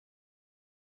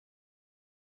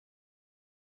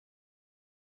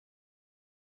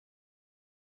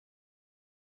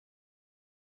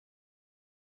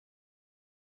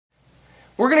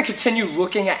We're going to continue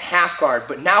looking at half guard,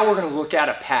 but now we're going to look at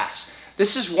a pass.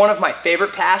 This is one of my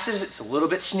favorite passes. It's a little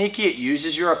bit sneaky. It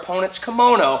uses your opponent's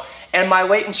kimono, and my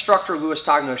late instructor,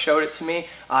 Togno, showed it to me.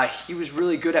 He was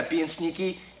really good at being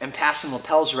sneaky and passing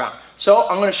lapels around. So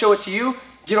I'm going to show it to you,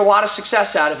 get a lot of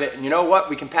success out of it, and you know what?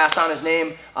 We can pass on his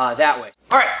name that way.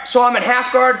 All right, so I'm in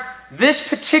half guard. This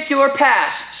particular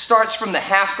pass starts from the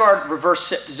half guard reverse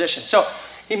sit position. So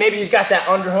maybe he's got that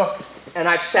underhook, and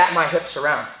I've sat my hips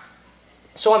around.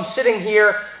 So I'm sitting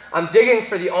here, I'm digging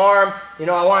for the arm, you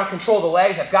know, I want to control the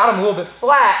legs, I've got him a little bit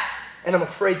flat, and I'm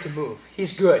afraid to move.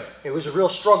 He's good. It was a real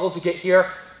struggle to get here,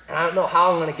 and I don't know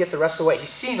how I'm going to get the rest of the way. He's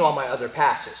seen all my other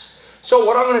passes. So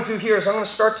what I'm going to do here is I'm going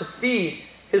to start to feed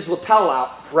his lapel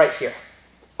out right here.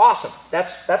 Awesome.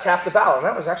 That's half the battle, and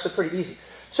that was actually pretty easy.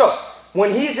 So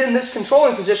when he's in this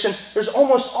controlling position, there's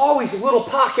almost always a little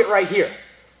pocket right here.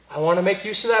 I want to make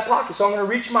use of that pocket, so I'm going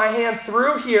to reach my hand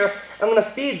through here. I'm going to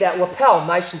feed that lapel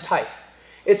nice and tight.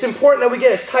 It's important that we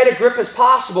get as tight a grip as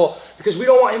possible because we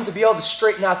don't want him to be able to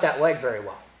straighten out that leg very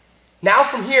well. Now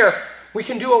from here, we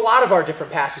can do a lot of our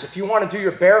different passes. If you want to do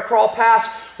your bear crawl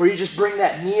pass, where you just bring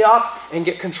that knee up and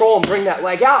get control and bring that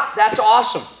leg out, that's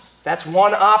awesome. That's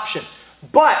one option.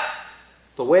 But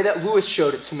the way that Lewis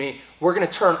showed it to me, we're going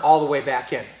to turn all the way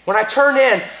back in. When I turn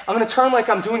in, I'm going to turn like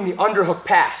I'm doing the underhook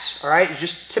pass, all right?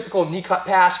 Just typical knee cut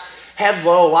pass, head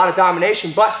low, a lot of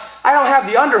domination, but I don't have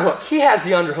the underhook. He has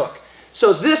the underhook.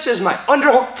 So this is my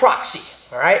underhook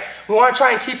proxy, all right? We want to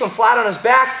try and keep him flat on his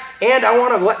back, and I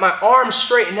want to let my arms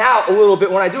straighten out a little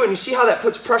bit when I do it. And you see how that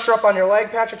puts pressure up on your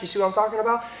leg, Patrick? You see what I'm talking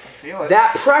about? I feel it.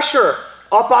 That pressure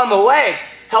up on the leg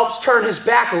helps turn his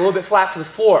back a little bit flat to the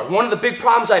floor. One of the big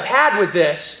problems I've had with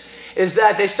this is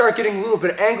that they start getting a little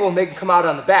bit of angle and they can come out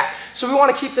on the back. So we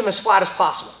want to keep them as flat as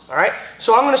possible, all right?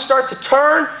 So I'm going to start to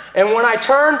turn, and when I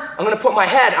turn, I'm going to put my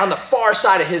head on the far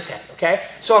side of his head, okay?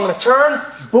 So I'm going to turn,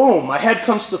 boom, my head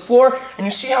comes to the floor, and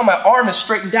you see how my arm is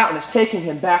straightened out and it's taking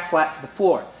him back flat to the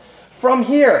floor. From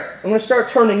here, I'm going to start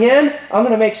turning in. I'm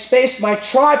going to make space, my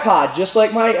tripod, just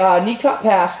like my knee cut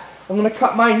pass. I'm going to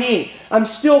cut my knee. I'm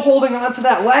still holding on to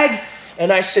that leg,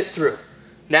 and I sit through.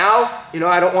 Now, you know,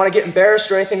 I don't want to get embarrassed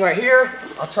or anything right here.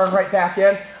 I'll turn right back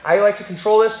in. I like to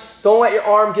control this. Don't let your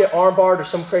arm get arm barred or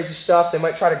some crazy stuff. They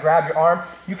might try to grab your arm.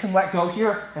 You can let go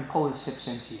here and pull his hips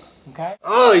into you, okay?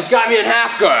 Oh, he's got me in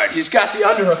half guard. He's got the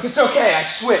underhook. It's okay, I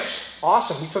switched.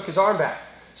 Awesome, he took his arm back.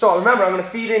 So remember, I'm going to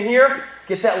feed in here,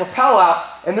 get that lapel out,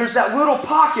 and there's that little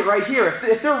pocket right here.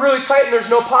 If they're really tight and there's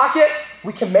no pocket,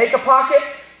 we can make a pocket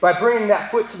by bringing that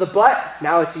foot to the butt.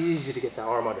 Now it's easy to get that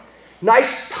arm under.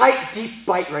 Nice, tight, deep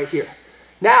bite right here.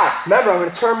 Now, remember, I'm going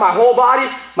to turn my whole body.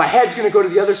 My head's going to go to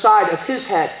the other side of his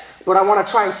head, but I want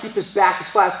to try and keep his back as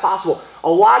flat as possible. A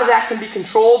lot of that can be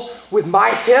controlled with my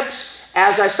hips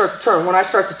as I start to turn. When I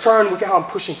start to turn, look at how I'm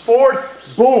pushing forward.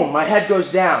 Boom, my head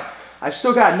goes down. I've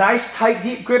still got a nice, tight,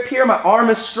 deep grip here. My arm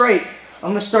is straight. I'm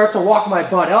going to start to walk my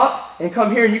butt up and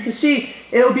come here, and you can see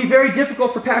it'll be very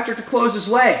difficult for Patrick to close his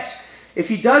legs. If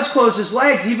he does close his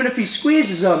legs, even if he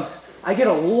squeezes them, I get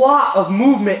a lot of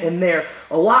movement in there,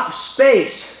 a lot of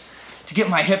space to get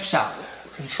my hips out.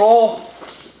 Control,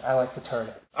 I like to turn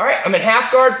it. All right, I'm in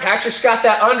half guard. Patrick's got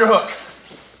that underhook.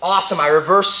 Awesome, I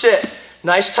reverse sit.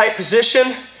 Nice tight position.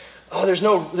 Oh, there's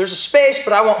a space,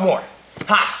 but I want more.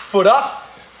 Ha, foot up,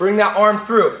 bring that arm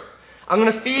through. I'm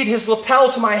gonna feed his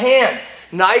lapel to my hand.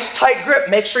 Nice tight grip,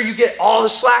 make sure you get all the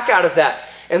slack out of that.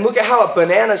 And look at how it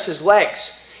bananas his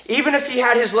legs. Even if he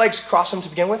had his legs cross him to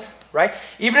begin with, right?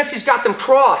 Even if he's got them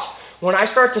crossed, when I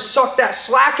start to suck that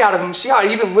slack out of him, see how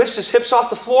it even lifts his hips off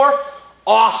the floor?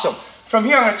 Awesome. From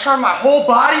here, I'm going to turn my whole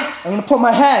body. I'm going to put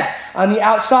my head on the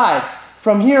outside.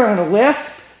 From here, I'm going to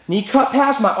lift, knee cut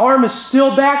pass. My arm is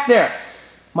still back there.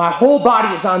 My whole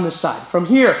body is on this side. From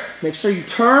here, make sure you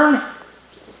turn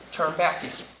back in.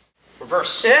 Reverse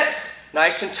sit,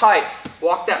 nice and tight.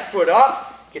 Walk that foot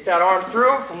up, get that arm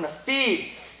through. I'm going to feed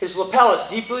his lapel as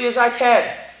deeply as I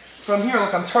can. From here,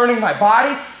 look, I'm turning my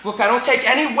body. Look, I don't take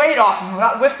any weight off. I'm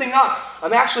not lifting up.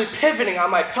 I'm actually pivoting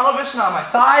on my pelvis and on my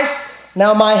thighs.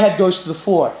 Now my head goes to the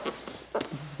floor.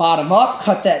 Bottom up,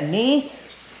 cut that knee,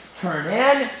 turn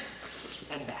in,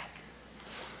 and back.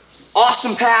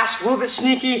 Awesome pass, a little bit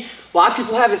sneaky. A lot of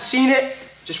people haven't seen it.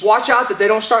 Just watch out that they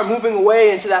don't start moving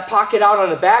away into that pocket out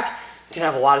on the back. You can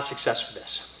have a lot of success with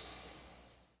this.